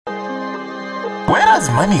Where does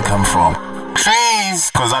money come from?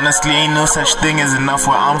 Trees. Cause honestly ain't no such thing as enough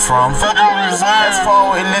where I'm from. Federal Reserve. As for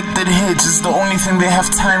our elected heads, it's the only thing they have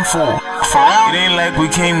time for. It ain't like we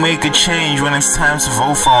can't make a change when it's time to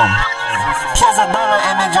vote for 'em. Here's a dollar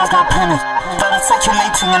and they just got penny. Started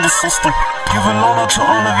circulating in the system. Give a loan out to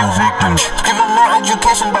all of your victims. Give them no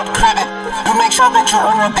education but credit. You make sure that you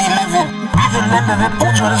own what they live in. Be the lender that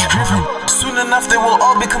owns what is driven. Soon enough they will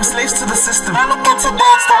all become slaves to the system. Now look at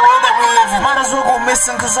today, it's the world that we live in. Might as well go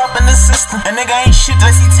missing cause up in the system. A nigga ain't shit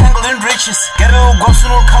unless he tangled in riches. Get a little guaps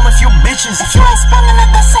and it'll come a few bitches. If you ain't spending it,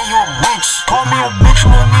 they say you a bitch. Call me a bitch,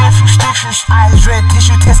 we'll need a few stitches. Eyes red,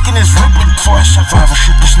 tissue test skin is ripping. Before I survive, I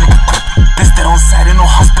shoot this nigga grip. This dead on side and no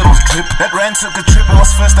hospitals drip. That ran took a trip and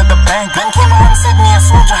was first at the bank. Then came out and said me a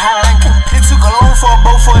soldier high ranking. He took a loan for a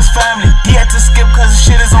boat for his family. He had to skip cause his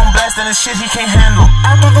shit is on blast and his shit he can't handle.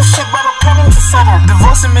 After this shit, brother, problem to settle.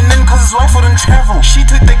 Divorce him and then cause his wife wouldn't travel. She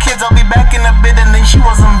took the kids, I'll be back in a bit and then she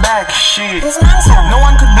wasn't back. Shit. No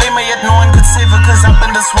one could blame her yet no one could save her. Cause up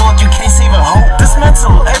in this world you can't save a hoe.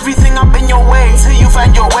 Dismantle everything up in your way till you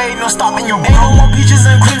find your way, no stopping your Ain't no more peaches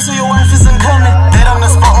and cream so your wife isn't coming. Dead on the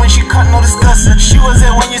spot when she cut, no discussing. She was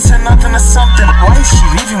there when you said nothing or something. Why is she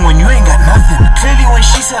leaving when you ain't got nothing? Clearly when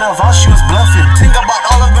she said her vows she was bluffing. Think about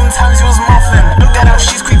all of them times you was muffling. Look at how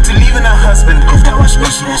she's quick to leaving her husband. If that was me,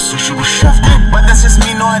 she was shoved in. But that's just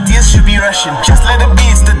me, no ideas should be rushing. Just let it be,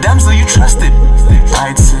 it's the damsel you trusted.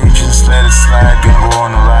 I'd say just let it slide and go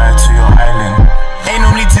on a ride to your island. Ain't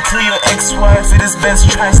no need to kill your ex-wife, it is best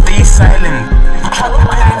try stay silent. Try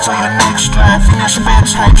preparing for your next life, in your spare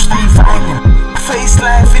time stay violent. Face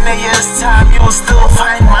life in a year's time, you will still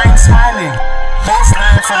find mine smiling. Face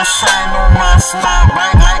life for the shine on my smile,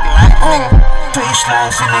 bright like lightning. Face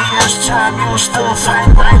life in a year's time, you will still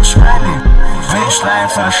find mine smiling. Face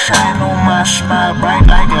life for the shine on my smile, bright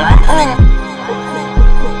like lightning.